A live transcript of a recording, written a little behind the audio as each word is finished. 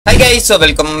Hi guys, so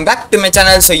welcome back to my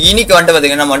channel. So இன்னைக்கு வந்து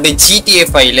பாத்தீங்கன்னா நம்ம வந்து GTA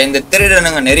 5ல இந்த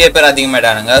திருடனுங்க நிறைய பேர்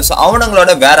அதிகமாயிட்டானுங்க. சோ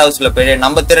அவங்களோட வேர் ஹவுஸ்ல போய்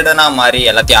நம்ம திருடனா மாதிரி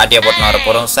எல்லாத்தையும் ஆட்டியா போட்டு வர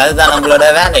போறோம். சோ அதுதான் நம்மளோட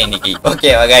வேலை இன்னைக்கு.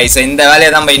 ஓகேவா guys, இந்த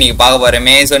வேலையை தான் போய் இன்னைக்கு பார்க்க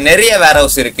போறோமே. சோ நிறைய வேர்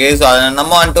ஹவுஸ் இருக்கு. சோ அத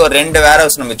நம்ம வந்து ஒரு ரெண்டு வேர்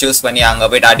ஹவுஸ் நம்ம சூஸ் பண்ணி அங்க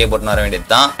போய் ஆட்டியா போட்டு வர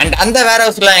வேண்டியதுதான். அண்ட் அந்த வேர்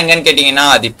ஹவுஸ்ல எங்கன்னு கேட்டீங்கன்னா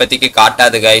அது இப்போதைக்கு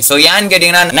காட்டாது guys. சோ ஏன்னு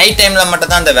கேட்டீங்கன்னா நைட் டைம்ல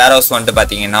மட்டும் தான் அந்த வேர் ஹவுஸ் வந்து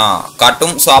பாத்தீங்கன்னா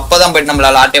காட்டும். சோ அப்பதான் போய்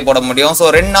நம்மளால ஆட்டியா போட முடியும்.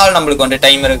 சோ 2 நாள் நம்மளுக்கு வந்து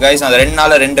டைம் இருக்கு guys. அந்த 2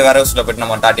 நாள்ல ரெண்டு வேர் ஹவுஸ்ல போய்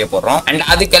நம்ம டாட்டிய போறோம். அண்ட்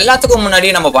அதுக்கு எல்லாத்துக்கும் முன்னாடி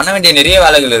நம்ம பண்ண வேண்டிய நிறைய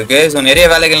வேலைகள் இருக்கு. சோ நிறைய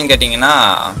வேலைகள்னு கேட்டீங்கன்னா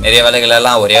நிறைய வேலைகள்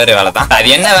எல்லாம் ஒரே ஒரு வேலை தான். அது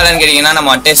என்ன வேலைன்னு கேட்டீங்கன்னா நம்ம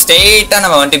வந்து ஸ்ட்ரெயிட்டா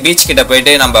நம்ம வந்து பீச் கிட்ட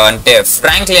போயிட்டு நம்ம வந்து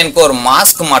பிராங்க்லினுக்கு ஒரு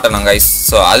மாஸ்க் மாட்டணும் guys.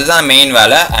 சோ அதுதான் மெயின்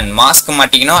வேலை. And mask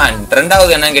மாட்டிக்கணும். அண்ட்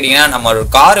ரெண்டாவது என்னன்னு கேட்டீங்கன்னா நம்ம ஒரு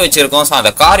கார் வச்சிருக்கோம். சோ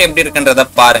அந்த கார் எப்படி இருக்குன்றத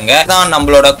பாருங்க. தான்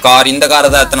நம்மளோட கார், இந்த காரை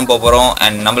தான் எத்தனை போறோம்.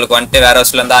 அண்ட் நம்மளுக்கு வந்துட்டு வேற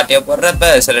ஹவுஸ்ல இருந்து ஆட்டியா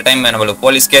போடுறப்ப சில டைம் நம்மளுக்கு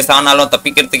போலீஸ் கேஸ் ஆனாலும்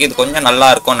தப்பிக்கிறதுக்கு இது கொஞ்சம் நல்லா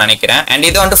இருக்கும்னு நினைக்கிறேன்.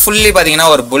 அண்ட் இது வந்து ஃபுல்லி பாத்தீங்கன்னா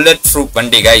ஒரு புல்லட் ப்ரூஃப்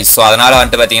வண்டி guys. சோ அதனால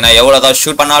வந்து பாத்தீங்கன்னா எவ்வளவுதான்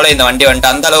ஷூட் பண்ணாலும் இந்த வண்டி வந்து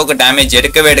அந்த அளவுக்கு டேமேஜ்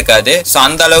எடுக்கவே எடுக்காது. சோ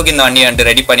அந்த அளவுக்கு இந்த வண்டி வந்து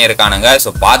ரெடி பண்ணிருக்கானுங்க. சோ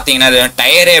பாத்தீங்கன்னா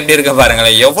டயரே எப்படி இருக்கு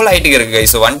பாருங்களேன், எவ்வளவு ஹைட்டுக்கு இருக்கு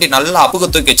guys. சோ வண்டி நல்லா அப்புக்கு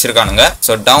தூக்கி வச்சிருக்கானுங்க.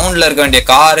 சோ டவுன்ல இருக்க வேண்டிய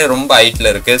கார் ரொம்ப ஹைட்ல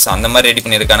இருக்கு. சோ அந்த மாதிரி ரெடி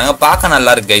பண்ணிருக்கானுங்க. பார்க்க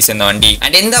நல்லா இருக்கு guys இந்த வண்டி.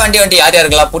 அண்ட் இந்த வண்டி வந்து யார்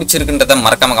யாருக்கெல்லாம் பிடிச்சிருக்குன்றத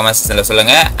மறக்காம கமெண்ட் செக்ஷன்ல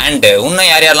சொல்லுங்க. அண்ட் இன்னும்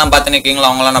யார் யாரெல்லாம் பார்த்து நிக்கீங்களோ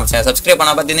அவங்களாம் நம்ம சேனல் சப்ஸ்கிரைப்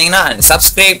பண்ண பாத்தீங்கன்னா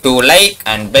subscribe to like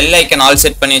and bell icon all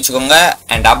set பண்ணி வச்சுக்கோங்க.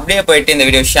 அண்ட் அப்படியே போயிட்டு இந்த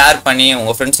வீடியோ ஷேர் பண்ணி உங்க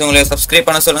ஃப்ரெண்ட்ஸ் உங்களுக்கு சப்ஸ்கிரைப்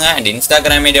பண்ண சொல்லுங்க. அண்ட்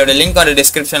இன்ஸ்டாகிராம் ஐடியோட லிங்க் வந்து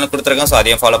டிஸ்கிரிப்ஷன்ல கொடுத்துருக்கேன். சோ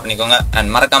அதையும் ஃபாலோ பண்ணிக்கோங்க. அண்ட்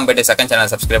மறக்காம போயிட்டு செகண்ட் சேனல்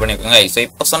சப்ஸ்கிரைப் பண்ணிக்கோங்க. சோ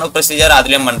இப்போ சொன்ன ப்ரொசீஜர்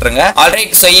அதுலயும் பண்றேங்க.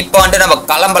 ஆல்ரைட், சோ இப்போ வந்து நம்ம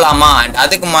கிளம்பலாமா? அண்ட்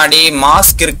அதுக்கு முன்னாடி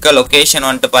மாஸ்க் இருக்க லொகேஷன்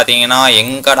வந்துட்டு பாத்தீங்கன்னா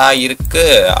எங்கடா இருக்கு?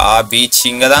 பீச்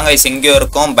இங்க தான் guys எங்கேயோ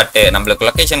இருக்கும். பட் நம்மளுக்கு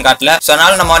லொகேஷன் காட்டல. சோ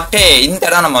அதனால நம்ம வந்துட்டு இந்த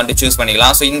இடம் நம்ம வந்து சூஸ்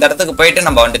பண்ணிக்கலாம். சோ இந்த இடத்துக்கு போயிட்டு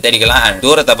நம்ம வந்து தேடிக்கலாம். அண்ட்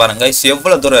தூரத்தை பாருங்க guys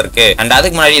எவ்வளவு தூரம் இருக்கு. அண்ட்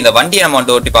அதுக்கு முன்னாடி இந்த வண்டியை நம்ம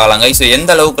வந்து ஓட்டி பார்க்கலாம் guys. சோ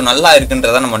எந்த அளவுக்கு நல்லா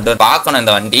இருக்குன்றத நம்ம வந்து பார்க்கணும்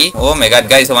இந்த வண்டி. ஓ மை காட்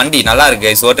guys, வண்டி நல்லா இருக்கு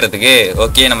guys ஓட்டுறதுக்கு.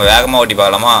 ஓகே, நம்ம வேகமா ஓட்டி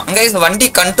பார்க்கலாமா? guys வண்டி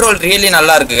கண்ட்ரோல் ரியலி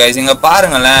நல்லா இருக்கு guys. இங்க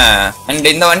பாருங்களேன். அண்ட்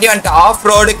இந்த வண்டி வந்துட்டு ஆஃப்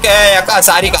ரோடுக்கு அக்கா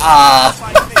சாரிக்கா.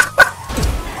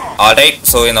 ஆல்ரைட்,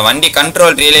 சோ இந்த வண்டி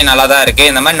கண்ட்ரோல் ரியலி நல்லா தான் இருக்கு.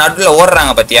 இந்த மாதிரி நடுவில்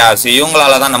ஓடுறாங்க பத்தியா? சோ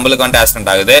இவங்களால தான் நம்மளுக்கு வந்து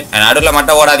ஆக்சிடென்ட் ஆகுது. நடுவில்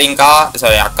மட்டும் ஓடாதீங்கக்கா. சோ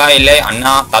அக்கா இல்லை,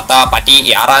 அண்ணா, தாத்தா, பாட்டி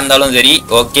யாரா இருந்தாலும் சரி.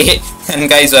 ஓகே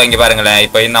guys, இங்க பாருங்களேன்.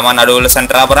 இப்போ இந்த மாதிரி நடுவில்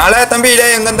சென்டரா போறால தம்பி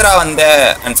எங்கந்திரா வந்த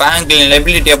ஃபிராங்க்லின்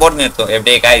எபிலிட்டியை போட்டு நிறுத்தும்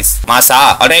எப்படி guys மாசா?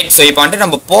 ஆல்ரைட், சோ இப்போ வந்துட்டு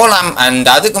நம்ம போலாம். அண்ட்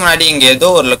அதுக்கு முன்னாடி இங்க ஏதோ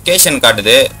ஒரு லொகேஷன்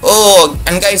காட்டுது. ஓ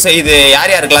அண்ட் guys, இது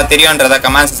யார் யாருக்கெல்லாம் தெரியும்ன்றத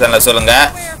கமெண்ட் செக்ஷன்ல சொல்லுங்க.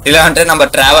 இதுல வந்துட்டு நம்ம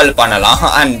டிராவல் பண்ணலாம்.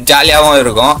 அண்ட் ஜாலியாவும்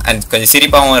இருக்கும் அண்ட் கொஞ்சம்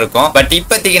சிரிப்பாவும் இருக்கும். பட்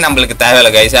இப்போதைக்கு நம்மளுக்கு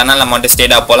தேவையில்லை guys. அதனால நம்ம வந்துட்டு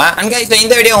ஸ்ட்ரெயிட்டா போலாம். அண்ட் guys,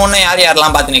 இந்த வீடியோ ஒன்னும் யார்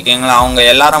யாரெல்லாம் பார்த்து நிக்கீங்களோ அவங்க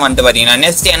எல்லாரும் வந்துட்டு பாத்தீங்கன்னா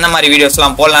நெக்ஸ்ட் என்ன மாதிரி வீடியோஸ்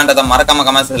எல்லாம் போடலான்றத மறக்காம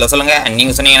கமெண்ட் செக்ஷன்ல சொல்லுங்க. அண்ட்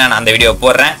நீங்க சொன்னீங்கன்னா நான் அந்த வீடியோ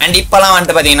போடுறேன். அண்ட் இப்பெல்லாம்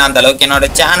வந்துட்டு பாத்தீங்கன்னா அந்த அளவுக்கு என்னோட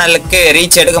சேனலுக்கு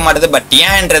ரீச் எடுக்க மாட்டேது. பட்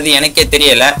ஏன்ன்றது எனக்கே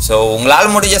தெரியல. சோ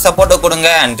உங்களால முடிஞ்ச சப்போர்ட்டை கொடுங்க.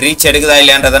 அண்ட் ரீச் எடுக்குதா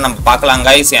இல்லையான்றதை நம்ம பார்க்கலாம்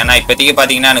guys. ஏன்னா இப்போதைக்கு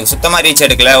பாத்தீங்கன்னா எனக்கு சுத்தமா ரீச்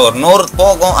எடுக்கல. ஒரு 100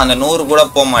 போகும், அந்த 100 கூட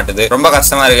போக மாட்டுது. ரொம்ப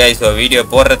கஷ்டமா இருக்கு guys. ஸோ வீடியோ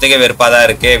போடுறதுக்கே வெறுப்பாதான்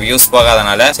இருக்கு வியூஸ்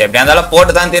போகாதனால. எப்படியா இருந்தாலும்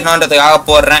போட்டு தான் தீரணுன்றதுக்காக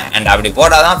போடுறேன். அண்ட் அப்படி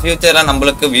போட்டாதான் ஃபியூச்சர்ல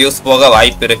நம்மளுக்கு வியூஸ் போக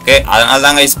வாய்ப்பு இருக்கு. அதனால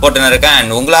தான் guys போட்டுன்னு இருக்கேன்.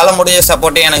 அண்ட் உங்களால முடிஞ்ச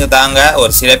சப்போர்ட்டே எனக்கு தாங்க.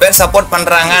 ஒரு சில பேர் சப்போர்ட்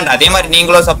பண்றாங்க. அண்ட் அதே மாதிரி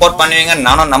நீங்களும் சப்போர்ட் பண்ணுவீங்க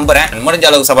நானும் நம்புறேன். முடிஞ்ச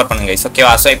அளவுக்கு சப்போர்ட் பண்ணுங்க guys.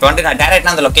 ஓகேவா? சோ இப்போ வந்து நான்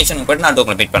டைரக்ட்டா அந்த லொகேஷனுக்கு போயிட்டு நான்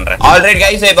உங்களுக்கு மீட் பண்றேன். ஆல்ரைட்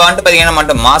guys, இப்போ வந்து பாத்தீங்கன்னா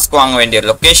மட்டும் மாஸ்க் வாங்க வேண்டிய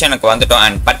லொகேஷனுக்கு வந்துட்டோம்.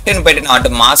 அண்ட் பட்டுன்னு போயிட்டு நான்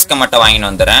வந்து மாஸ்க் மட்டும் வாங்கிட்டு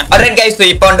வந்துறேன். ஆல்ரைட் guys,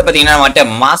 இப்போ வந்து பாத்தீங்கன்னா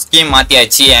மட்டும் மாஸ்கையும்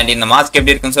மாத்தியாச்சு. அண்ட் இந்த மாஸ்க்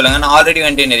எப்படி இருக்குன்னு சொல்லுங்க. நான் ஆல்ரெடி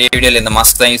வந்து நிறைய வீடியோல இந்த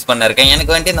மாஸ்க் தான் யூஸ் பண்ணிருக்கேன்.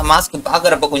 எனக்கு வந்து இந்த மாஸ்க்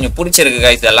பாக்குறப்ப கொஞ்சம் பிடிச்சிருக்கு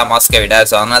guys எல்லா மாஸ்கை விட.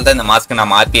 சோ அதனால தான் இந்த மாஸ்க்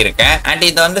நான் மாத்தி இருக்கேன். அண்ட்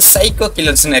இது வந்து சைக்கோ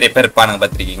கில்லர்ஸ் நிறைய பேர் இருப்பானுங்க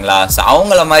பாத்திருக்கீங்களா? சோ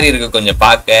அவங்கள மாதிரி இருக்கு கொஞ்சம்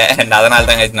பார்க்க. அண்ட் அதனால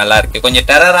தான் guys நல்லா இருக்கு. கொஞ்சம்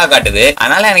டெரரா காட்டுது.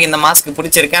 அதனால எனக்கு இந்த மாஸ்க்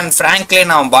பிடிச்சிருக்கு. அண்ட் ஃபிராங்க்லி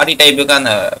நான் பாடி டைப்புக்கு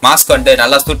அந்த மாஸ்க் வந்து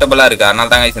நல்லா சூட்டபிளா இருக்கு. அதனால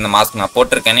தான் guys இந்த மாஸ்க் நான்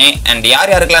போட்டிருக்கேனே. அண்ட்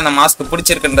யார் யாருக்கெல்லாம் அந்த மாஸ்க்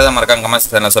பிடிச்சிருக்குன்றத மறக்காம கமெண்ட்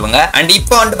செக்ஷன்ல சொல்லுங்க. அண்ட்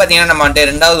இப்போ வந்து பாத்தீங்கன்னா நம்ம வந்து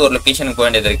ரெண்டாவது ஒரு லொகேஷனுக்கு போக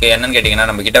வேண்டியது இருக்கு. என்னன்னு கேட்டீங்கன்னா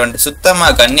நம்ம கிட்ட வந்து சுத்தமா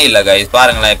கன்னு இல்ல guys.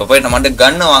 பாருங்களேன், இப்போ போய் நம்ம வந்து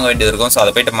கன்னு வாங்க வேண்டியது இருக்கும். சோ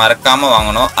அதை போயிட்டு மறக்காம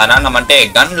வாங்கணும். அதனால நம்ம வந்து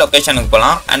கன் லொகேஷனுக்கு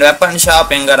போலாம். அண்ட் வெப்பன்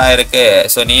ஷாப் எங்கடா இருக்கு?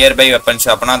 சோ நியர்பை வெப்பன்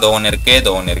ஷாப்னா தோன்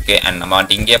இருக்கு. அண்ட் நம்ம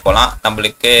வந்து இங்கே போலாம்.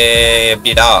 நம்மளுக்கு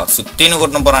எப்படிடா சுத்தின்னு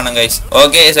கூட்டின்னு போறானுங்க guys.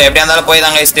 ஓகே, சோ எப்படியா இருந்தாலும் போய்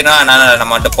தான் guys தினம். அதனால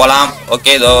நம்ம வந்து போலாம்.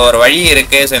 ஓகே, இதோ ஒரு வழி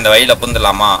இருக்கு. சோ இந்த வழியில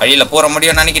புந்துலாமா? வழியில போற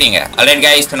முடியும்னு நினைக்கிறீங்க? ஆல்ரைட்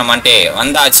guys, நம்ம வந்து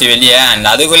வந்தாச்சு வெளியே. அண்ட்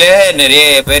அதுக்குள்ளே நிறைய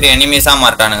பேர் எனிமீஸா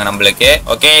மாட்டானுங்க நம்மளுக்கு.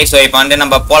 ஓகே, சோ இப்போ வந்து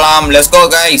நம்ம போலாம். Let's go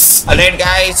guys. Alright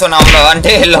guys, so நம்ம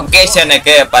வந்து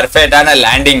லொகேஷனுக்கு பர்ஃபெக்ட்டான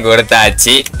லேண்டிங்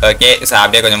கொடுத்தாச்சு. ஓகே, சோ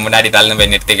அப்படியே கொஞ்சம் முன்னாடி தள்ளு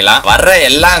போய் நிறுத்திக்கலாம். வர்ற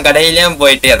எல்லா கடையிலயும்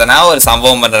போயிட்டு எதனா ஒரு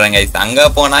சம்பவம் பண்றாங்க guys. அங்க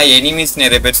போனா எனிமீஸ்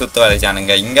நிறைய பேர் சுத்து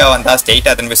வளைச்சானுங்க. இங்க வந்தா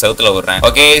ஸ்ட்ரெயிட்டா திரும்பி சவுத்துல விடுறேன்.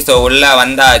 ஓகே, சோ உள்ள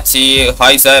வந்தாச்சு.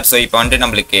 Hi sir. சோ இப்போ வந்து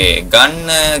நம்மளுக்கு நம்மளுக்கு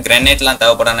கன்னு கிரனேட்லாம்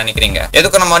தேவைப்படான்னு நினைக்கிறீங்க,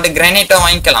 எதுக்கு நம்ம வந்துட்டு கிரனேட்டும்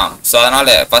வாங்கிக்கலாம். ஸோ அதனால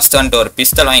ஃபர்ஸ்ட் வந்துட்டு ஒரு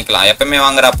பிஸ்டல் வாங்கிக்கலாம். எப்பவுமே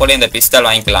வாங்குறப்போல இந்த பிஸ்டல்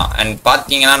வாங்கிக்கலாம். அண்ட்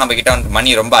பாத்தீங்கன்னா நம்ம கிட்ட வந்து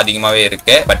மணி ரொம்ப அதிகமாவே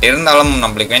இருக்கு. பட் இருந்தாலும்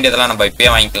நம்மளுக்கு வேண்டியதெல்லாம் நம்ம இப்பயே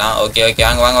வாங்கிக்கலாம். ஓகே ஓகே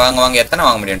வாங்க வாங்க வாங்க வாங்க. எத்தனை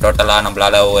வாங்க முடியும் டோட்டலா?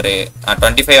 நம்மளால ஒரு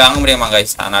 25 வாங்க முடியுமா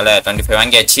கைஸ்? அதனால 25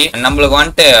 வாங்கியாச்சு. நம்மளுக்கு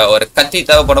வந்துட்டு ஒரு கத்தி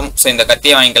தேவைப்படும். ஸோ இந்த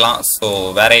கத்தியை வாங்கிக்கலாம். ஸோ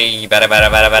வேற வேற வேற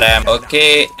வேற வேற ஓகே.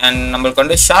 அண்ட் நம்மளுக்கு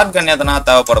வந்து ஷார்ட் கன் எதனா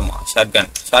தேவைப்படுமா? ஷார்ட் கன்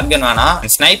வேணாம்.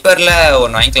 ஸ்னைப்பர்ல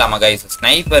ஒன்று வாங்கிக்கலாமா கைஸ்?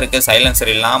 ஸ்னைப்பருக்கு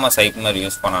சைலன்சர் இல்லாம சைப்பர்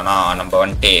யூஸ் பண்ணோம்னா நம்ம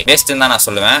வந்துட்டு வேஸ்ட் தான் நான்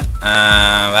சொல்லுவேன்.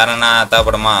 வேற என்ன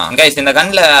தேவைப்படுமா கைஸ்? இந்த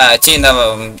கன்ல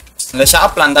இந்த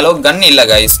ஷாப்ல அந்த அளவுக்கு கன் இல்ல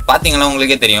கைஸ். பாத்தீங்கன்னா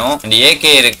உங்களுக்கே தெரியும். இந்த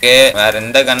ஏகே இருக்கு. வேற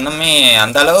எந்த கன்னுமே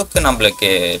அந்த அளவுக்கு நம்மளுக்கு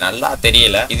நல்லா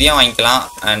தெரியல. இதையும் வாங்கிக்கலாம்.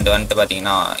 அண்ட் வந்துட்டு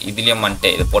பாத்தீங்கன்னா இதுலயும்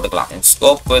வந்துட்டு இது போட்டுக்கலாம்.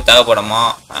 ஸ்கோப் தேவைப்படுமா?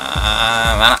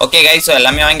 வேணாம். ஓகே கைஸ்,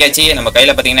 எல்லாமே வாங்கியாச்சு. நம்ம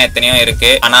கையில பாத்தீங்கன்னா எத்தனையோ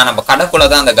இருக்கு. ஆனா நம்ம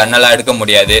கடைக்குள்ளதான் அந்த கன்னெல்லாம் எடுக்க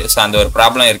முடியாது. ஸோ அந்த ஒரு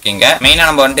ப்ராப்ளம் இருக்குங்க.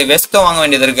 மெயினா நம்ம வந்துட்டு வெஸ்ட்டும் வாங்க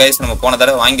வேண்டியது இருக்கு கைஸ். நம்ம போன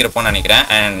தடவை வாங்கியிருப்போம்னு நினைக்கிறேன்.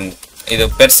 அண்ட் இது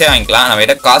பெருசே வாங்கிக்கலாம். நம்ம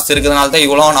கிட்ட காசு இருக்கிறதுனால தான்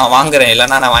இவ்வளோ நான் வாங்குறேன்,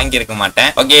 இல்லைன்னா நான் வாங்கியிருக்க மாட்டேன்.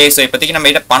 ஓகே, ஸோ இப்போதைக்கு நம்ம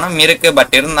கிட்ட பணம் இருக்கு.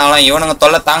 பட் இருந்தாலும் இவனுங்க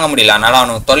தொல்லை தாங்க முடியல. அதனால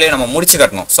அவனுக்கு தொல்லையை நம்ம முடிச்சு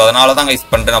கட்டணும். ஸோ அதனால தான் கைஸ்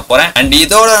பண்ணிட்டு நான் போறேன். அண்ட்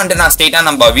இதோட வந்துட்டு நான் ஸ்ட்ரெயிட்டா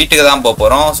நம்ம வீட்டுக்கு தான்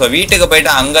போறோம். ஸோ வீட்டுக்கு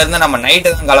போயிட்டு அங்க இருந்து நம்ம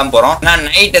நைட்டு தான் கிளம்ப போறோம். நான்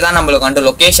நைட்டு தான் நம்மளுக்கு வந்துட்டு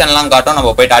லொகேஷன்லாம் காட்டும்.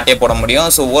 நம்ம போயிட்டு ஆட்டே போட முடியும்.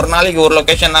 ஸோ ஒரு நாளைக்கு ஒரு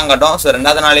லொகேஷன் தான் காட்டும். ஸோ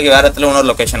ரெண்டாவது நாளைக்கு வேற இடத்துல இன்னொரு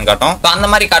லொகேஷன் காட்டும். ஸோ அந்த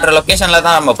மாதிரி காட்டுற லொகேஷன்ல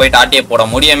தான் நம்ம போயிட்டு ஆட்டே போட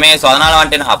முடியுமே. ஸோ அதனால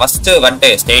வந்துட்டு நான் ஃபர்ஸ்ட்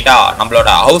வந்துட்டு ஸ்ட்ரெயிட்டா நம்மளோட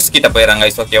ஹவுஸ் கிட்ட போயிடுறேன்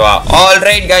கைஸ். ஓகேவா?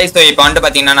 ஆல்ரைட் கைஸ், இப்போ வந்துட்டு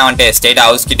பாத்தீங்கன்னா நான் வந்துட்டு ஸ்ட்ரெயிட்டா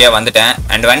ஹவுஸ் கிட்டே வந்துட்டேன்.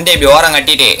 அண்ட் வந்துட்டு இப்படி ஓரம்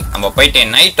கட்டிட்டு நம்ம போயிட்டு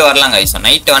நைட் வரலாம் கைஸ்.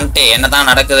 நைட் வந்துட்டு என்னதான்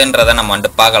நடக்குதுன்றதை நம்ம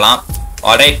வந்துட்டு பார்க்கலாம்.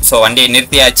 ஆல்ரைட், ஸோ வண்டியை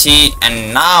நிறுத்தியாச்சு. அண்ட்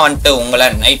நான் வந்துட்டு உங்களை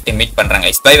நைட்டு மீட் பண்றேன்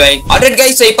guys. By by. Alright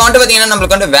guys, இப்போ வந்துட்டு பாத்தீங்கன்னா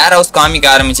நம்மளுக்கு வந்து வேர் ஹவுஸ் காமிக்க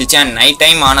ஆரம்பிச்சிச்சு. அண்ட் நைட்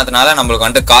டைம் ஆனதுனால நம்மளுக்கு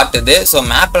வந்துட்டு காட்டுது. ஸோ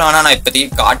மேப்ல வேணா நான்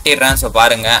இப்போதைக்கு காட்டிடுறேன். ஸோ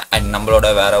பாருங்க. அண்ட்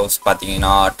நம்மளோட வேர் ஹவுஸ்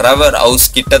பாத்தீங்கன்னா ட்ரெவர் ஹவுஸ்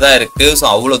கிட்ட தான் இருக்கு. ஸோ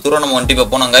அவ்வளோ தூரம் நம்ம வந்துட்டு இப்போ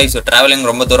போனோம் கைஸ். ஸோ டிராவலிங்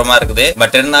ரொம்ப தூரமா இருக்குது.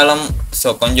 பட் இருந்தாலும் ஸோ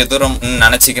கொஞ்சம் தூரம்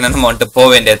நினைச்சிக்கணும் நம்ம வந்துட்டு போக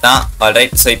வேண்டியது தான்.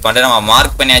 ஆல்ரைட், ஸோ இப்போ வந்துட்டு நம்ம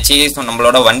மார்க் பண்ணியாச்சு. ஸோ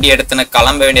நம்மளோட வண்டி எடுத்துன்னு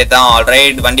கிளம்ப வேண்டியது தான்.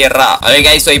 ஆல்ரைட், வண்டி எடுறா. ஆல்ரைட்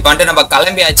கைஸ், ஸோ இப்போ வந்துட்டு நம்ம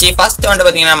கிளம்பியாச்சு. ஃபர்ஸ்ட் வந்து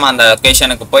பாத்தீங்கன்னா நம்ம அந்த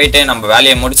லொகேஷனுக்கு போயிட்டு நம்ம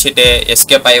வேலையை முடிச்சுட்டு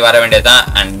எஸ்கேப் ஆகி வர வேண்டியதுதான்.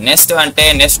 அண்ட் நெக்ஸ்ட்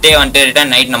டே வந்துட்டு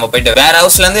நைட் நம்ம போயிட்டு வேற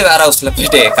ஹவுஸ்ல இருந்து வேற ஹவுஸ்ல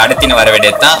போயிட்டு கடத்தின்னு வர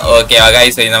வேண்டியதுதான். ஓகேவா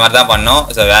கைஸ்? இந்த மாதிரி தான் பண்ணோம்.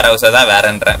 ஸோ வேற ஹவுஸ் தான்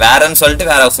வேறன்னு சொல்லிட்டு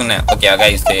வேற ஹவுஸ்னு. ஓகேவா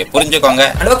கைஸ்? புரிஞ்சுக்கோங்க.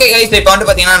 அண்ட் ஓகே கைஸ், இப்போ வந்து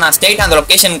பாத்தீங்கன்னா நான் ஸ்ட்ரெயிட் அந்த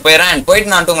லொகேஷனுக்கு போயிடுறேன்.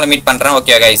 போயிட்டு நான் உங்களை மீட் பண்றேன்.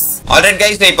 Okay guys? ஆல்ரைட்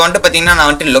கைஸ், இப்போ வந்து பாத்தீங்கன்னா நான்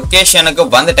வந்துட்டு லொகேஷனுக்கு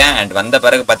வந்துட்டேன். அண்ட் வந்த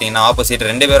பிறகு பாத்தீங்கன்னா ஆப்போசிட்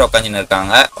 2 பேர் உட்காந்துன்னு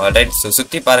இருக்காங்க. ஆல்ரைட்,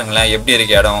 சுத்தி பாருங்களேன் எப்படி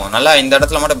இருக்கு இடம். நல்லா இந்த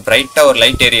இடத்துல மட்டும் பிரைட்டா ஒரு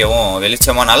லைட் ஏரியாவும்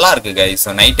வெளிச்சமா நல்லா இருக்கு கைஸ்.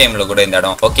 நைட் டைம்ல கூட இந்த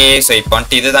இடம். ஓகே, ஸோ இப்போ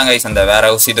வந்துட்டு இதுதான் கைஸ் அந்த வேர்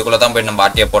ஹவுஸ். இதுக்குள்ள தான் போய் நம்ம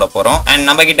ஆட்டியா போட போறோம். அண்ட்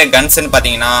நம்ம கிட்ட கன்ஸ்ன்னு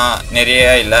பாத்தீங்கன்னா நிறைய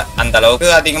இல்ல, அந்த அளவுக்கு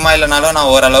அதிகமா இல்லைனாலும்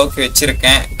நான் ஓரளவுக்கு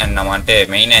வச்சிருக்கேன். அண்ட் நம்ம வந்துட்டு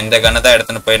மெயினா இந்த கன்னு தான்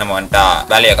எடுத்துன்னு போய் நம்ம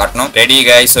வந்துட்டு வேலையை காட்டணும். Ready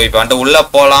guys? ஸோ இப்போ வந்துட்டு உள்ள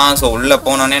போலாம். ஸோ உள்ள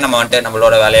போனோடனே நம்ம வந்துட்டு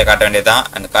நம்மளோட வேலையை காட்ட வேண்டியதான்.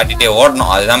 அந்த காட்டிட்டே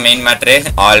ஓடணும், அதுதான் மெயின் மேட்ரு.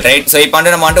 ஆல்ரைட், ஸோ இப்போ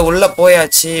வந்துட்டு நம்ம வந்துட்டு உள்ள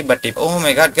போயாச்சு. பட் இப்போ ஓ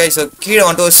மை காட் கைஸ், கீழே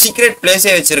வந்துட்டு ஒரு சீக்ரெட்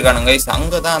பிளேஸே வச்சிருக்கானுங்க கைஸ்.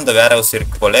 அங்கதான் அந்த வேர் ஹவுஸ்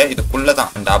இருக்கு போல.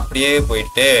 இதுக்குள்ளதான். அண்ட் அப்படியே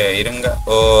போயிட்டு இருங்க.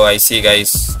 ஓ ஐ சி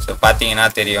கைஸ். ஸோ பாத்தீங்கன்னா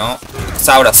தெரியும்.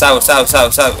 சாவுடா சாவு சாவு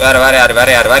சாவு சாவு. வேற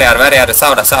யாரு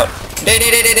சாவுடா சாவு.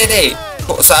 டே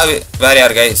சாவு. வேற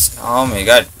யாரு கைஸ்? ஓ மை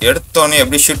காட், எடுத்தோன்னே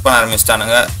எப்படி ஷூட் பண்ண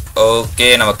ஆரம்பிச்சிட்டானுங்க. ஓகே,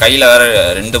 நம்ம கையில வேற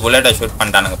 2 புல்லட்டை ஷூட்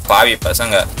பண்ணிட்டானுங்க பாவி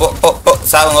பசங்க.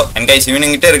 சாவுங்க. அண்ட் கைஸ்,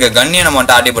 இவனுங்கிட்ட இருக்க கண்ணியை நம்ம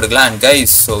ஆட்டி போட்டுக்கலாம். அண்ட்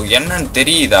கைஸ், ஸோ என்னன்னு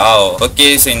தெரியுதா? ஓகே,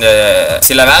 ஸோ இந்த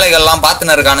சில வேலைகள்லாம்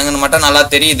பார்த்துன்னு இருக்கானுங்கன்னு மட்டும் நல்லா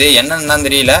தெரியுது. என்னன்னு தான்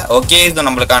தெரியல. ஓகே, ஸோ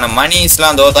நம்மளுக்கான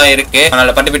மணிஸ்லாம் தோ தான் இருக்கு.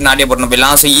 அதனால பட்டு ஆட்டிய போட்டு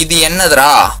போயிடலாம். ஸோ இது என்னதுரா?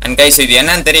 அண்ட் கைஸ், இது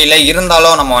என்னன்னு தெரியல.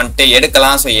 இருந்தாலும் நம்ம வந்துட்டு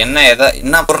எடுக்கலாம். ஸோ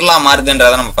என்ன பொருளா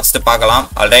மாறுதுன்றதை நம்ம ஃபர்ஸ்ட் பார்க்கலாம்.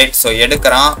 ஆல்ரைட், ஸோ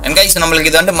எடுக்கிறான். அண்ட் கைஸ்,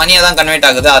 நம்மளுக்கு இது வந்து மணியா தான் கன்வெர்ட்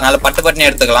ஆகுது. அதனால பட்டுன்னு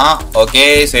எடுத்துக்கலாம். ஓகே,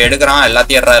 ஸோ எடுக்கிறான்.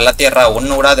 எல்லாத்தையும்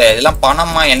ஒண்ணு விடாத. எல்லாம்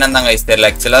பணமா என்னன்னு தான் கைஸ் தெரியல.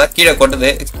 ஆக்சுவலா கீழே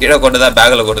கொட்டுதா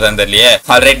பேக்ல கொட்டுதான் தெரியலையே.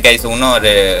 ஆல்ரைட் கைஸ், இன்னும்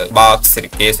ஒரு பாக்ஸ்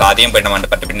இருக்கு. ஸோ அதையும் போய் நம்ம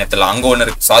பட்டு எடுத்துலாம். அங்க ஒண்ணு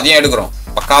இருக்கு. ஸோ அதையும் எடுக்கிறோம்.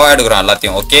 பக்காவா எடுக்கிறோம்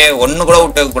எல்லாத்தையும். ஓகே, ஒண்ணு கூட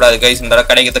விட்டு கூடாது கைஸ். இந்த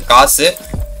கிடைக்கிறது காசு.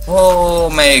 Oh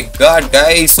my God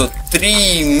guys, 3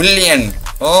 million.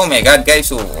 Oh my God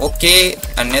guys. Okay,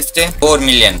 and next 4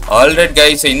 million. Alright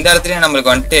guys, இந்த இடத்துல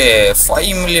நம்மளுக்கு வந்துட்டு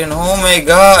 5 million. Oh my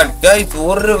God guys,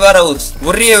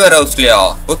 ஒரே வேர் ஹவுஸ்லயா?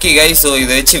 ஓகே கைஸ்,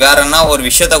 இதை வச்சு வேற என்ன ஒரு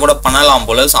விஷயத்த கூட பண்ணலாம்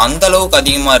போல. அந்த அளவுக்கு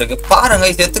அதிகமா இருக்கு பாருங்க.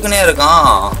 செத்துக்குனே இருக்கான்.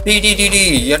 டி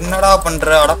என்னடா பண்ற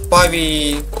அடப்பாவி.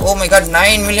 Oh my God,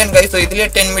 9 million guys. இதுலயே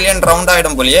 10 மில்லியன் ரவுண்ட்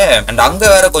ஆயிடும் போலயே. அண்ட் அங்க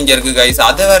வேற கொஞ்சம் இருக்கு கைஸ்.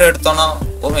 அதை வேற எடுத்தோம்னா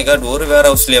ஓ மை காட், ஒரு வேர்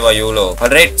ஹவுஸ்லயேவா இவ்வளோ?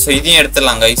 ஆல்ரைட், சோ இதையும்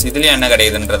எடுத்துடலாம் கைஸ். இதுலயும் என்ன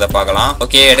கிடைக்குதுன்றத பார்க்கலாம்.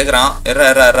 ஓகே, எடுக்கிறான்.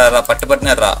 பட்டு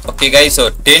பட்டுன்னு. Okay guys, so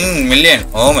 10 million.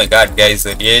 Oh my God guys,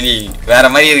 really வேற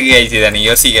மாதிரி இருக்கு கைஸ். இதை நீ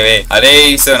யோசிக்கவே. அதே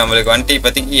சோ நம்மளுக்கு வந்துட்டு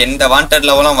இப்போதைக்கு எந்த வாண்டட்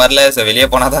லெவலும் வரல. சோ வெளியே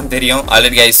போனா தான் தெரியும்.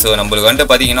 ஆல்ரெடி கைஸ், சோ நம்மளுக்கு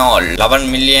வந்துட்டு பாத்தீங்கன்னா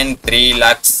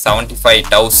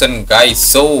 11,3,75,000 guys.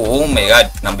 So oh my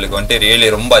God, நம்மளுக்கு வந்துட்டு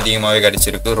ரியலி ரொம்ப அதிகமாவே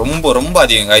கிடைச்சிருக்கு. ரொம்ப ரொம்ப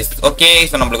அதிகம் கைஸ். ஓகே,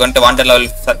 சோ நம்மளுக்கு வந்துட்டு வாண்டட் லெவல்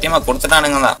சத்தியமா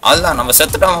கொடுத்துட்டானுங்க. அதுதான் நம்ம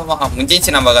செத்துட்டோம்,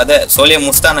 முடிஞ்சிச்சு நம்ம கதை. சோலியை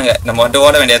முடிச்சிட்டானுங்க. நம்ம வந்துட்டு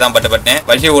ஓட வேண்டியதான். பட்டு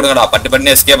வழி விடுங்கடா.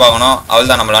 பட்டு எஸ்கேப் ஆகணும்.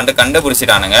 அவ்வளவுதான், நம்மள வந்துட்டு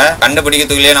கண்டுபிடிச்சிட்டானுங்க.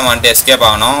 கண்டுபிடிக்கிறதுக்குள்ளேயே நம்ம வந்துட்டு எஸ்கேப்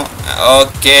ஆகணும்.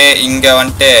 ஓகே, இங்க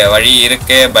வந்துட்டு வழி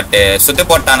இருக்கு. பட் சுத்து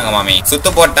போட்டானுங்க மாமி,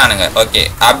 சுத்து போட்டானுங்க. ஓகே,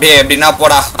 அப்படியே எப்படின்னா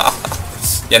போடா.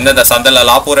 எந்தெந்த சந்தல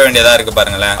லாப்பூர வேண்டியதா இருக்கு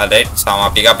பாருங்களேன். ரைட், அவன்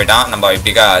அப்படிக்கா போயிட்டான். நம்ம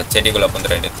இப்படிக்கா செடிக்குள்ள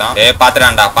புந்துட வேண்டியதுதான்.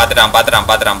 பாத்துறான்.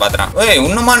 ஏய்,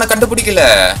 இன்னுமா என்ன கண்டுபிடிக்கல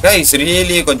கைஸ்.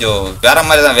 ரியலி கொஞ்சம் வேற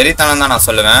மாதிரி தான், வெறித்தனம் தான் நான்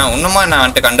சொல்லுவேன். இன்னுமா என்ன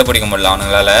வந்துட்டு கண்டுபிடிக்க முடியல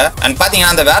அவனுங்களால. அண்ட்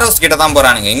பாத்தீங்கன்னா அந்த வேர் ஹவுஸ் கிட்ட தான்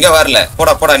போறானுங்க. இங்க வரல.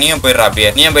 போடா நீயும் போயிடுறா. அப்படியே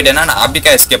நீயும் போயிட்டேன்னா நான்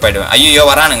அப்படிக்கா எஸ்கேப் ஆயிடுவேன். ஐயோ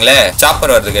வரானுங்களே.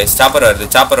 சாப்பர் வருது கைஸ், சாப்பர் வருது.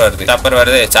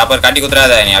 சாப்பர் காட்டி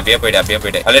குத்துறாத. நீ அப்படியே போயிடு.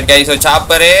 Alright guys,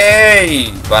 சாப்பரே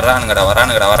வரானுங்கடா.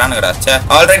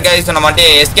 ஆல்ரைட் கைஸ், நம்ம மட்டும்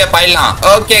எஸ்கேப் ஆயிடலாம்.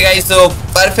 Okay guys, so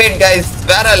perfect guys,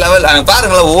 வேற லெவல்.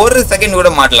 பாருங்களேன், ஒரு செகண்ட் கூட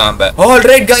மாட்டலாம் நம்ம.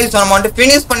 ஆல்ரைட் கைஸ், நம்ம வந்து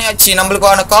ஃபினிஷ் பண்ணியாச்சு.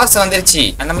 நம்மளுக்கு காசு வந்துருச்சு.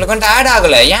 நம்மளுக்கு வந்து ஆட்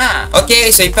ஆகல. ஏன்? ஓகே,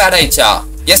 சோ இப்போ ஆட் ஆயிடுச்சா?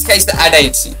 எஸ் கைஸ், ஆட்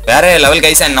ஆயிடுச்சு. வேற லெவல்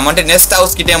கைஸ். நம்ம வந்து நெக்ஸ்ட்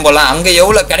ஹவுஸ் கிட்டே போலாம். அங்க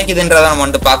எவ்வளவு கிடைக்குதுன்றத நம்ம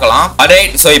வந்து பார்க்கலாம்.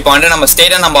 ஆல்ரைட், சோ இப்போ வந்து நம்ம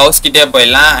ஸ்ட்ரைட்டா நம்ம ஹவுஸ் கிட்டே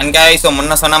போயிடலாம். அண்ட் கைஸ், சோ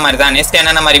முன்ன சொன்ன மாதிரி தான் நெக்ஸ்ட்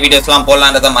என்னென்ன மாதிரி வீடியோஸ்லாம்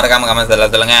போடலான்றத மறக்காம கமெண்ட்ஸ்ல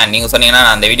சொல்லுங்க. நீங்க சொன்னீங்கன்னா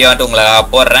நான் அந்த வீடியோ வந்து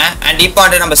உங்களுக்கு போடுறேன். அண்ட் இப்போ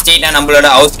வந்து நம்ம ஸ்ட்ரைட்டா நம்மளோட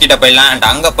ஹவுஸ் கிட்ட போயிடலாம். அண்ட்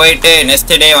அங்க போயிட்டு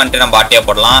நெக்ஸ்ட் டே வந்துட்டு நம்ம ஆட்டியா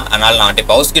போடலாம். அதனால நான் வந்து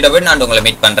இப்போ ஹவுஸ் கிட்ட போயிட்டு நான் உங்களை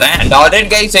மீட் பண்றேன். அண்ட் ஆல்ரைட்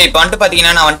கைஸ், இப்போ வந்து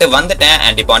பாத்தீங்கன்னா நான் வந்துட்டேன்.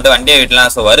 அண்ட் இப்போ வந்து வண்டியை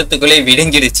விடலாம். சோ வரத்துக்குள்ளே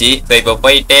விடிஞ்சிருச்சு. சோ இப்போ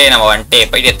போயிட்டு நம்ம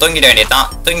போயிட்டு தூங்கிட வேண்டியதான்.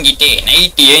 தூங்கிட்டு நைட்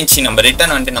ஏஞ்சி நம்ம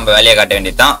ரிட்டர்ன் வந்துட்டு நம்ம வேலையை காட்ட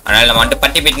வேண்டியதான். அதனால நம்ம வந்துட்டு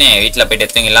பட்டி போயிட்டு வீட்டுல போயிட்டு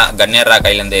எடுத்துங்கலாம். கண்ணேறா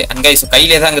கையில இருந்து. அண்ட் கைஸ்,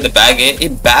 கையிலே தான் இருக்குது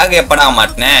பேக் எப்படா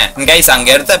மாட்டினேன் கைஸ். அங்க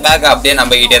எடுத்த பேக் அப்படியே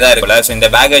நம்ம கிட்டே தான் இருக்குல்ல. சோ இந்த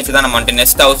பேக் வச்சுதான் நம்ம வந்துட்டு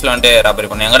நெக்ஸ்ட் ஹவுஸ்ல வந்துட்டு ராபரி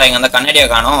பண்ணுவோம். எங்கடா இங்க அந்த கண்ணாடியை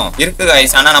காணோம். இருக்கு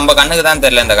கைஸ், ஆனா நம்ம கண்ணுக்கு தான்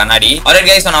தெரியல இந்த கண்ணாடி. ஆல்ரெடி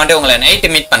கைஸ், நான் வந்துட்டு உங்களை நைட்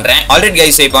மீட் பண்றேன். ஆல்ரெடி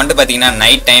கைஸ், இப்போ வந்துட்டு பாத்தீங்கன்னா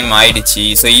நைட் டைம் ஆயிடுச்சு.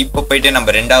 சோ இப்போ போயிட்டு நம்ம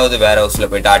ரெண்டாவது வேர் ஹவுஸ்ல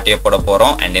போயிட்டு ஆட்டிய போட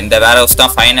போறோம். அண்ட் இந்த வேர் ஹவுஸ்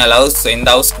தான் ஃபைனல் ஹவுஸ். இந்த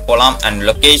ஹவுஸ்க்கு போலாம். அண்ட்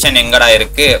லொகேஷன் எங்கடா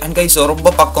இருக்கு? அண்ட் கைஸ், ரொம்ப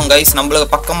பக்கம் கைஸ், நம்மளுக்கு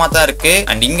பக்கமா தான் இருக்கு.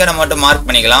 அண்ட் இங்க நம்ம மட்டும் மார்க்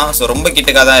பண்ணிக்கலாம். சோ ரொம்ப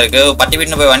கிட்டக்கா தான் இருக்கு. பட்டி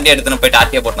வீட்டு போய் வண்டி எடுத்துன்னு போயிட்டு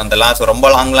ஆட்டிய போட்டு வந்துடலாம். சோ ரொம்ப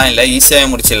லாங்லாம் இல்ல, ஈஸியாவே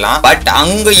முடிச்சிடலாம். பட்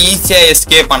அங்க ஈஸியா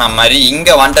எஸ்கேப் ஆன மாதிரி இங்க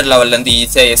வாண்டட் லெவல்ல இருந்து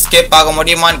ஈஸியா எஸ்கேப் ஆக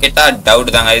முடியுமான்னு கேட்டா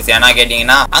டவுட் தாங்க. ஏன்னா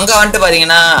கேட்டீங்கன்னா அங்க வந்துட்டு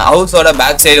பாத்தீங்கன்னா ஹவுஸோட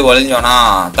பேக் சைடு ஒளிஞ்சோம்னா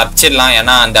தப்பிச்சிடலாம்.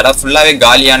 ஏன்னா அந்த இடம் ஃபுல்லாவே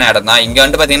காலியான இடம் தான். இங்க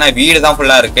வந்துட்டு பாத்தீங்கன்னா வீடு தான்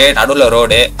ஃபுல்லா இருக்கு. நடுவுல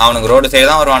ரோடு. அவனுக்கு ரோடு சைடு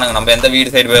தான் வருவானுங்க. நம்ம எந்த வீடு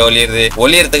சைடு போய்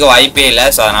ஒளியறதுக்கு வாய்ப்பே இல்லை.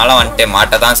 சோ அதனால வந்துட்டு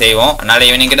மாட்ட தான் செய்வோம். அதனால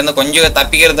இவனுக்கு இருந்து கொஞ்சம்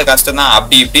தப்பிக்கிறது கஷ்டம் தான்.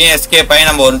 அப்படி இப்படியும் எஸ்கேப் ஆகி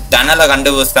நம்ம ஒரு டனலை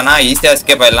கண்டுபிடிச்சோம்னா ஈஸியா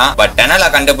எஸ்கேப் ஆயிடலாம். பட் டனலை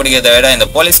கண்டுபிடிக்கிறத விட இந்த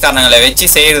போலீஸ்காரங்களை வச்சு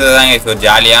செய்யறது தான் ஒரு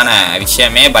ஜாலியான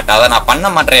விஷயமே. பட் அதை நான் பண்ண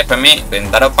மாட்டேன் எப்பவுமே.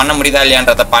 இந்த தடவை பண்ண முடியுதா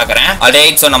இல்லையான்றத பாக்குறேன்.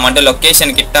 ஆல்ரைட், சோ நம்ம வந்து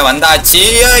லொகேஷன் கிட்ட வந்தாச்சு.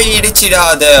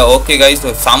 இடிச்சிடாத. ஓகே கைஸ்,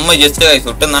 செம்ம ஜஸ்ட் கைஸ்,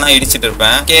 விட்டுந்தானா இடிச்சிட்டு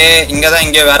இருப்பேன். ஓகே, இங்கதான்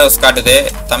இங்கே வேற ஹவுஸ் காட்டுது.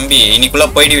 தம்பி இன்னைக்குள்ள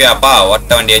போயிடுவியாப்பா?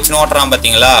 ஒட்ட வண்டி வச்சுன்னு ஓட்டுறான்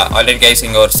பாத்தீங்களா? ஆல்ரெடி கைஸ்,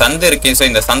 இங்க ஒரு சந்து இருக்கு. சோ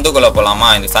இந்த சந்துக்குள்ள போலாமா?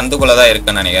 இந்த சந்துக்குள்ளதான்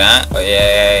இருக்குன்னு நினைக்கிறேன்.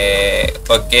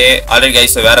 ஓகே, ஆல்ரெடி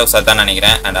கைஸ் வேற ஹவுஸ் தான்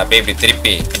நினைக்கிறேன். அண்ட் அப்படியே இப்படி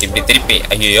திருப்பி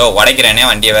ஐயோ உடைக்கிறேனே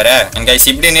வண்டியை வேற. கைஸ்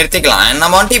இப்படி நிறுத்திக்கலாம்.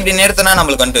 நம்ம வந்துட்டு இப்படி நிறுத்தினா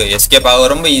நம்மளுக்கு வந்துட்டு எஸ்கேப் ஆக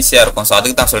ரொம்ப ஈஸியா இருக்கும். சோ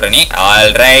அதுக்கு தான் சொல்றேன்.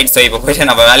 ஆல்ரைட், சோ இப்போ போயிட்டு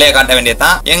நம்ம வேலையை காட்ட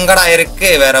வேண்டியதான். எங்கடா இருக்கு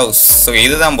வேற ஹவுஸ்? சோ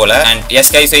இதுதான் போல. அண்ட்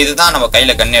எஸ் கைஸ், இதுதான் நம்ம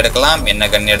கையில கன் எடுக்கலாம். என்ன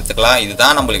கன் எடுத்துக்கலாம்?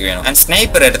 இதுதான் நம்மளுக்கு வேணும். அண்ட்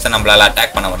ஸ்னைப்பர் எடுத்து நம்மளால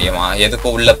அட்டாக் பண்ண முடியுமா?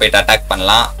 எதுக்கும் உள்ள போயிட்டு அட்டாக்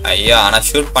பண்ணலாம். ஐயா, ஆனா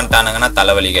ஷூட் பண்ணிட்டானுங்கன்னா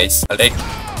தலைவலி கைஸ். ஆல்ரைட்,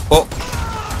 போ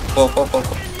போ போ போ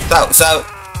சாவ்.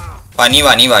 நீ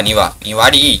வாடி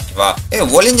வா.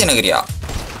 ஒளிஞ்சு நகரியா?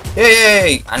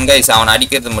 ஏய் அண்ட் கைஸ், அவனை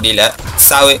அடிக்கிறது முடியல.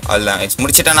 சாவு. அவ்வளவுதான்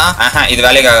முடிச்சிட்டானா? இது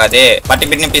வேலைக்கு ஆகாது. பட்டி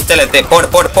பிட்டு பிஸ்டல் எடுத்து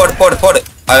போடு.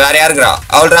 வேற யாருக்குறா?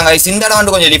 அவ்வளோதான் கைஸ். இந்த இடம்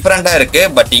வந்து கொஞ்சம் டிஃபரெண்டா இருக்கு.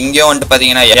 பட் இங்கேயும் வந்துட்டு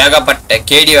பாத்தீங்கன்னா ஏகப்பட்ட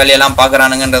கேடி வேலையெல்லாம்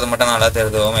பாக்குறானுங்கன்றது மட்டும் நல்லா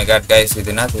தெரியுது. ஓ மை காட் கைஸ்,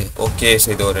 இது என்னது? ஓகே,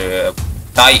 இது ஒரு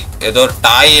டாய். ஏதோ ஒரு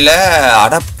டாயில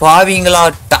அடப்பாவீங்களா,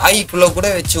 டாய்க்குள்ள கூட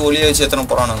வச்சு ஒளிய வச்சு எத்தனை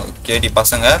போறானுங்க கேடி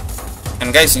பசங்க.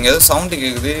 அண்ட் கைஸ், இங்க ஏதோ சவுண்டு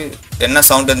கேக்குது. என்ன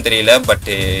சவுண்டுன்னு தெரியல. பட்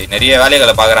நிறைய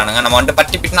வேலைகளை பாக்குறானுங்க. நம்ம வந்துட்டு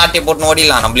பட்டி பிட்டு நாட்டிய போட்டு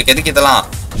ஓடிடலாம். நம்மளுக்கு எதுக்கு இதெல்லாம்?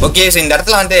 ஓகே, சோ இந்த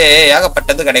இடத்துல வந்து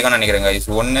ஏகப்பட்டது கிடைக்கும்னு நினைக்கிறேன் கைஸ்.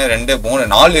 1 2 3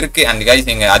 4 இருக்கு. அண்ட் கைஸ்,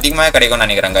 இங்க அதிகமாக கிடைக்கும்னு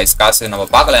நினைக்கிறேன் கைஸ். காசு நம்ம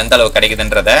பார்க்கல எந்த அளவுக்கு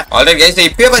கிடைக்குதுன்றத. ஆல்ரெடி கைஸ்,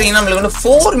 இப்பயே பாத்தீங்கன்னா நம்மளுக்கு வந்து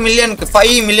 4 மில்லியனுக்கு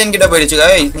 5 மில்லியன் கிட்ட போயிடுச்சு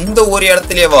கைஸ். இந்த ஒரு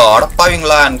இடத்துலயேவா?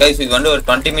 அடப்பாவீங்களா? அண்ட் கைஸ், இது வந்து ஒரு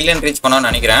 20 மில்லியன் ரீச் பண்ணோம்னு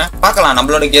நினைக்கிறேன். பார்க்கலாம்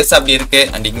நம்மளோட கெஸ் அப்படி இருக்கு.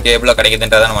 அண்ட் இங்க எவ்வளவு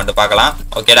கிடைக்குதுன்றத நம்ம வந்து பார்க்கலாம்.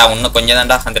 ஓகேடா, இன்னும் கொஞ்சம்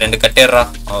தான்டா. அந்த 2 கட்டேறா.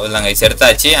 அவ்வளவுதான் கைஸ்,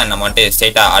 எடுத்தாச்சு. அண்ட் நம்ம வந்துட்டு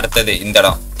ஸ்ட்ரைட்டா அடுத்தது இந்த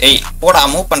இடம். ஏய் போடா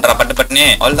மூவ் பண்றா பட்டு பட்டுன்னு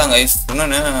அவ்வளவுதான் கைஸ்.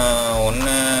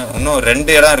 இன்னும்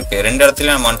 2 இடம் இருக்கு. 2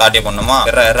 இடத்துலயும் நம்ம டாட்டே பண்ணுமா?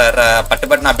 பட்டு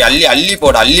பட்டுன்னு அப்படி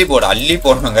அள்ளி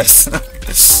போடணும் கைஸ்.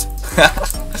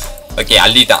 ஓகே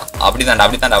அள்ளிட்டான்.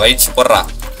 அப்படித்தான்டா வயிற்று போடுறா.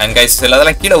 அண்ட் கைஸ்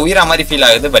சிலதெல்லாம் கீழே உயிரா மாதிரி ஃபீல்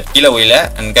ஆகுது, பட் கீழே உயில.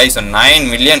 And guys 9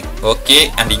 million. Okay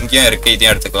and இங்கேயும் இருக்கு,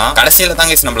 இதையும் எடுத்துக்கலாம். கடைசியில தான்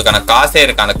கைஸ் நம்மளுக்கான காசே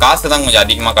இருக்கு. அந்த காசு தான் கொஞ்சம்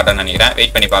அதிகமா கட்டணும்னு நினைக்கிறேன்.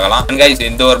 வெயிட் பண்ணி பார்க்கலாம். அண்ட் கைஸ்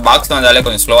இந்த ஒரு பாக்ஸ் வந்தாலே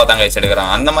கொஞ்சம் ஸ்லோவா தான் கைஸ்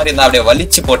எடுக்கிறான். அந்த மாதிரி இருந்தா அப்படியே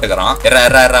வலிச்சு போட்டுக்கிறான்.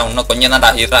 இன்னும் கொஞ்சம்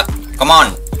தான்டா.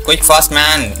 Come on quick fast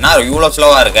man. நான் இவ்வளவு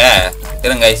ஸ்லோவா இருக்க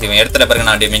இருங்க கைஸ். இவன் எடுத்துட்ட பிறகு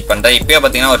நான் மீட் பண்றேன். இப்பயே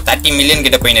பாத்தீங்கன்னா ஒரு 30 மில்லியன்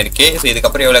கிட்ட போயின்னு இருக்கு. ஸோ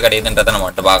இதுக்கப்புறம் எவ்வளவு கிடைக்குதுன்றதை நம்ம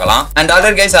மட்டும் பார்க்கலாம். அண்ட்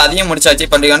ஆல்ரெடி கைஸ் அதையும் முடிச்சாச்சு.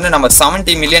 இப்போ வந்து நம்ம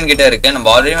 70 மில்லியன் கிட்ட இருக்கு. நம்ம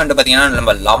ஆல்ரெடி வந்து பாத்தீங்கன்னா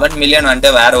நம்ம 11 மில்லியன்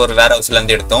வந்துட்டு வேற ஹவுஸ்ல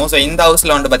இருந்து எடுத்தோம். ஸோ இந்த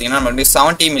ஹவுஸ்ல வந்து பாத்தீங்கன்னா நம்ம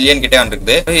 70 மில்லியன் கிட்ட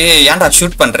வந்துருக்குது. ஏன்டா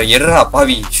ஷூட் பண்ற? எர்ரா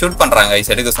பாவி ஷூட் பண்றாங்க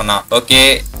கைஸ் எடுக்க சொன்னா. ஓகே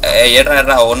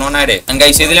எர்ரா ஒன்னொன்னா எடு. அண்ட்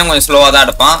கைஸ் இதுலயும் கொஞ்சம் ஸ்லோவா தான்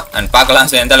எடுப்பான். அண்ட்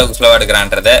பார்க்கலாம் எந்த அளவுக்கு ஸ்லோவா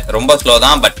எடுக்கிறான்றது. ரொம்ப ஸ்லோ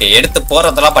தான், பட் எடுத்து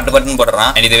போறதெல்லாம் பட்டுன்னு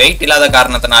போடுறான். அண்ட் இது வெயிட் இல்லாத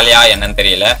காரணத்தினாலயா என்னன்னு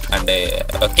தெரியல. அண்ட்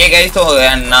ஓகே கைஸ்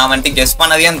நான் வந்துட்டு கெஸ்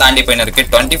பண்ணதையும் தாண்டி போயின்னு இருக்கு.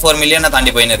 24 மில்லியனை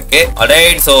தாண்டி போயின்னு இருக்கு.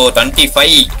 Alright so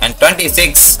 25 and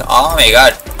 26. Oh my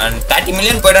God. And 30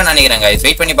 million போய்டும் நினைக்கிறேன் கைஸ்.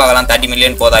 வெயிட் பண்ணி பார்க்கலாம் 30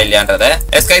 மில்லியன் போதா இல்லையான்றத.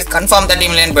 எஸ் கைஸ் கன்ஃபார்ம்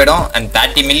 30 மில்லியன் போயிடும். அண்ட்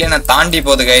 30 மில்லியனை தாண்டி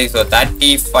போகுது கைஸ். ஸோ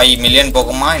 35 மில்லியன்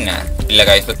போகுமா என்ன? இல்ல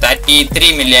guys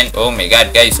 33 million. Oh my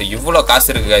God guys இவ்வளவு காசு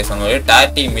இருக்கு கைஸ். உங்களுக்கு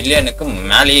 30 மில்லியனுக்கு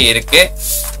மேலேயே இருக்கு.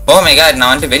 Oh my God.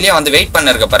 நான் வந்துட்டு வெளியே வந்து வெயிட்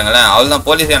பண்ண இருக்க பாருங்களேன். அவ்வளவுதான்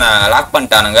போலீஸ் என்ன லாக்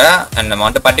பண்ணிட்டானுங்க. அண்ட் நம்ம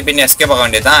வந்துட்டு பட்டி பின்னி எஸ்கேப் ஆக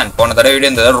வேண்டியதான். போன தடவை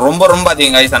வீடியோ இந்த ரொம்ப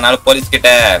அதிகம் கைஸ். அதனால போலீஸ் கிட்ட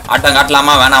ஆட்டம்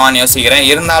காட்டலாமா வேணாமான்னு யோசிக்கிறேன்.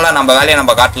 இருந்தாலும் நம்ம வேலையை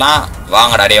நம்ம காட்டலாம்.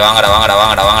 வாங்கடா டே வாங்கடா.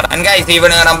 அண்ட் கைஸ்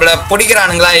இவனுங்க நம்மள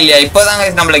பிடிக்கிறானுங்களா இல்லையா? இப்போதான்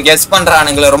கைஸ் நம்மள கெஸ்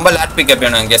பண்றானுங்களா. ரொம்ப லேட் பிக்கப்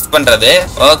வேணும் கெஸ் பண்றது.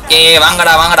 ஓகே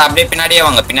வாங்கடா அப்படியே பின்னாடியே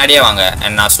வாங்க.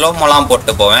 அண்ட் நான் ஸ்லோ மோலாம்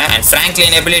போட்டு போவேன். அண்ட்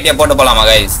ஃப்ராங்க்லின் எபிலிட்டியை போட்டு போலாமா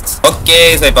கைஸ்? ஓகே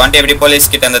ஸோ இப்போ வந்துட்டு எப்படி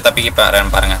போலீஸ் கிட்ட இருந்து தப்பிக்க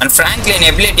பாருங்க. அண்ட் ஃப்ராங்க்லின்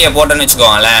எபிலிட்டியை போட்டோன்னு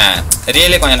வச்சுக்கோங்களேன்,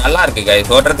 ரியலி கொஞ்சம் நல்லா இருக்கு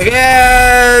கைஸ் ஓட்டுறதுக்கு.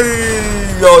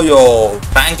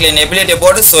 ஃப்ராங்க்லின் எபிலிட்டியை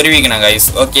போட்டு சொருவிக்கணும் கைஸ்.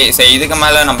 ஓகே ஸோ இதுக்கு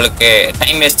மேல நம்மளுக்கு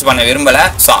டைம் வேஸ்ட் பண்ண விரும்பல.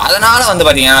 ஸோ அதனால வந்து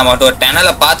பாத்தீங்கன்னா நம்ம ஒரு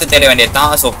டனலை பார்த்து தேட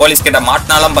வேண்டியதுதான். ஸோ போலீஸ் கிட்ட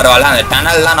மாட்டினாலும் பரவாயில்ல, அந்த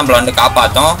டனல் தான் நம்மள வந்து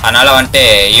காப்பாற்றும். அதனால வந்துட்டு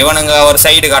இவனுங்க ஒரு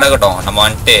சைடு கடக்கட்டும். நம்ம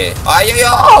வந்துட்டு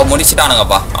ஐயோ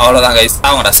முடிச்சுட்டானுங்கப்பா. அவ்வளவுதான் கைஸ்.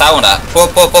 சாவுங்கடா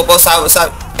போ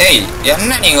சாவு. ஏய்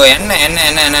என்ன நீங்க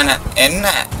என்ன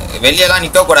வெளியெல்லாம்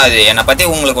நிக்க கூடாது. என்னை பத்தி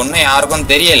உங்களுக்கு ஒன்னும் யாருக்கும்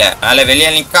தெரியல. அதனால வெளியே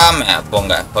நிக்காம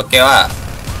போங்க. ஓகேவா?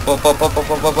 போ.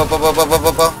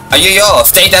 ஐயோ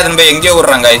ஸ்ட்ரைட்டா போய் எங்கேயோ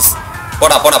விடுறாங்க கைஸ்.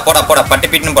 போடா பட்டி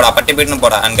பீட்டுன்னு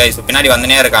போடா. அண்ட் கைஸ் பின்னாடி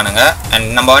வந்துனே இருக்கானுங்க. அண்ட்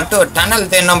நம்ம வந்துட்டு ஒரு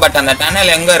டனல் தேடணும், பட் அந்த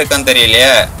டனல் எங்க இருக்குன்னு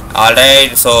தெரியலையே.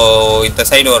 ஆல்ரைட் ஸோ இந்த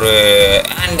சைடு ஒரு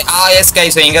அண்ட் எஸ்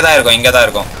கைஸ் இங்கே தான்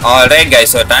இருக்கும். ஆல்ரைட்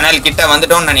கைஸ் டனல் கிட்ட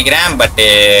வந்துட்டோம்னு நினைக்கிறேன். பட்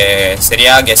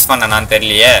சரியா கெஸ் பண்ணனான்னு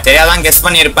தெரியலையே. சரியா தான் கெஸ்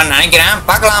பண்ணியிருப்பேன்னு நினைக்கிறேன்.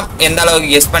 பார்க்கலாம் எந்த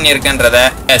அளவுக்கு கெஸ் பண்ணியிருக்கேன்றத.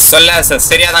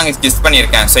 சரியா தான் கெஸ்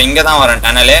பண்ணியிருக்கேன். ஸோ இங்கே தான் வரும்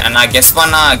டனலு. நான் கெஸ்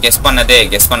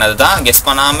பண்ணது தான். கெஸ்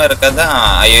பண்ணாம இருக்கிறது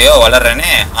ஐயோ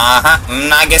வளர்றேனே.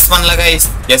 நான் கெஸ் பண்ணல கைஸ்.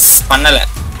 கெஸ் பண்ணல.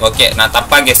 ஓகே நான்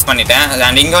தப்பா கெஸ் பண்ணிட்டேன்.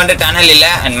 அண்ட் இங்க வந்து டனல் இல்ல.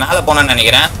 அண்ட் மேல போனோம்னு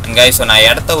நினைக்கிறேன். அண்ட் கைஸ் நான்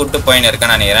இடத்த விட்டு போயின்னு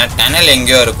இருக்கேன்னு நினைக்கிறேன். டனல்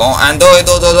எங்கேயோ இருக்கும். அண்ட்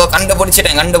இதோ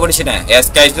கண்டுபிடிச்சிட்டேன். எஸ்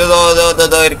கைஸ்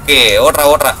இதோ இருக்கு.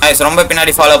 ஓட்டுறா கைஸ். ரொம்ப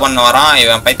பின்னாடி ஃபாலோ பண்ண வரான்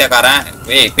இவன் பைத்தியக்காரன்.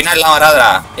 ஏய் பின்னாடிலாம் வராதுடா.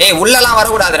 ஏய் உள்ளலாம்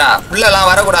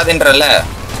வரக்கூடாதுன்றல.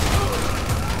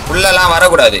 உள்ளலாம்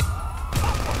வரக்கூடாது.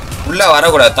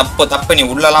 தப்பு நீ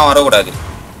உள்ளலாம் வரக்கூடாது.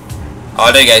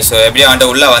 ஆல்ரெடி கைஸ் ஸோ எப்படியா வந்துட்டு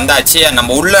உள்ள வந்தாச்சு.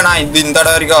 நம்ம உள்ளனா இந்த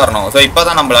இடம் வரைக்கும் வரணும். ஸோ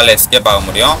இப்போதான் நம்மளால எஸ்கேப் ஆக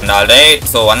முடியும். ஆல்ரைட்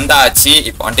ஸோ வந்தாச்சு.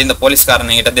 இப்போ வந்துட்டு இந்த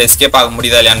போலீஸ்காரங்க கிட்ட எஸ்கேப் ஆக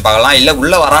முடியுதா இல்லையான்னு பார்க்கலாம். இல்ல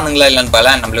உள்ள வரானுங்களா இல்லைன்னு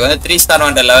பார்க்கலாம். நம்மளுக்கு வந்து 3 ஸ்டார்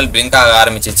வந்துட்டு லெவல் பிளிங்க் ஆக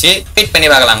ஆரம்பிச்சிச்சு. வெயிட் பண்ணி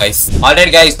பார்க்கலாம் guys.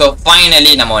 Already guys so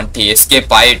finally நம்ம வந்துட்டு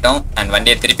எஸ்கேப் ஆயிட்டோம். அண்ட்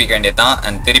வண்டியை திருப்பிக்க வேண்டியதான்.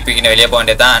 அண்ட் திருப்பிக்கின்னு வெளியே போக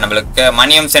வேண்டியதான். நம்மளுக்கு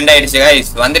மணியும் சென்ட் ஆயிடுச்சு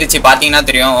கைஸ். வந்துருச்சு பாத்தீங்கன்னா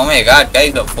தெரியும். ஓ மை காட்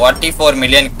கைஸ் 44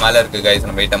 மில்லியனுக்கு மேல இருக்கு கைஸ்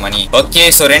நம்ம கிட்ட மணி. ஓகே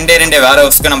ஸோ ரெண்டே வேற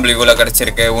ஹவுஸ்க்கு நம்மளுக்கு இவ்வளவு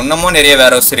கிடைச்சிருக்கு. இன்னமும் நிறைய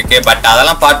வேற ஹவுஸ் இருக்கு. பட்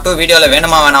அதெல்லாம் பார்ட் 2 வீடியோல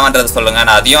வேணுமா வேணாமன்றது சொல்லுங்க.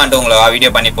 நான் அதையும் வந்து உங்களுக்கு வீடியோ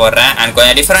பண்ணி போடுறேன். அண்ட்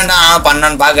கொஞ்சம் டிஃபரெண்டா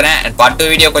பண்ணணும்னு பாக்குறேன். அண்ட் பார்ட் 2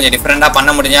 வீடியோ கொஞ்சம் டிஃபரெண்டா பண்ண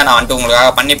முடிஞ்சா நான் வந்து உங்களுக்காக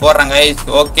பண்ணி போடுறேன் கைஸ்.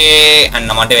 ஓகே அண்ட்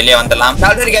நம்ம வந்து வெளியே வந்துடலாம்.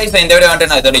 ஆல்ரெடி கைஸ் இந்த வீடியோ வந்து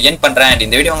நான் இதோட எண்ட் பண்றேன். அண்ட்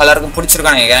இந்த வீடியோ உங்க எல்லாருக்கும்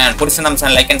பிடிச்சிருக்கும் நினைக்கிறேன்.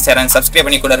 பிடிச்சிருந்தா like and share and subscribe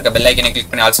பண்ணி கூட இருக்க பெல் ஐக்கனை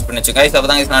கிளிக் பண்ணி ஆல் செட் பண்ணி வச்சுக்கோங்க கைஸ்.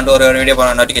 அப்பதான் நான் ஒரு வீடியோ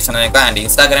போன நோட்டிஃபிகேஷன் நினைக்கிறேன். அண்ட்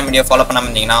இன்ஸ்டாகிராம் வீடியோ ஃபாலோ பண்ணாம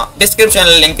இருந்தீங்கன்னா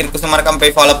டிஸ்கிரிப்ஷன்ல லிங்க் இருக்கு. மறக்காம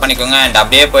போய் ஃபாலோ பண்ணிக்கோங்க. அண்ட்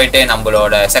அப்படியே போயிட்டு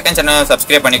நம்மளோட செகண்ட் சேனல்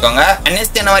சப்ஸ்கிரைப் பண்ணிக்கோங்க. அண்ட்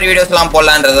நெக்ஸ்ட் என்ன மாதிரி வீடியோஸ் எல்லாம்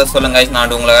போடலான்றத சொல்லுங்க கைஸ்.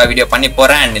 நான் உங்களுக்கு வீடியோ பண்ணி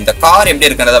போறேன். அண்ட் இந்த கார் எப்படி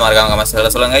இருக்குன்றத மறக்காம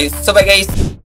கமெண்ட்ஸ்ல சொல்லுங்க. So bye guys.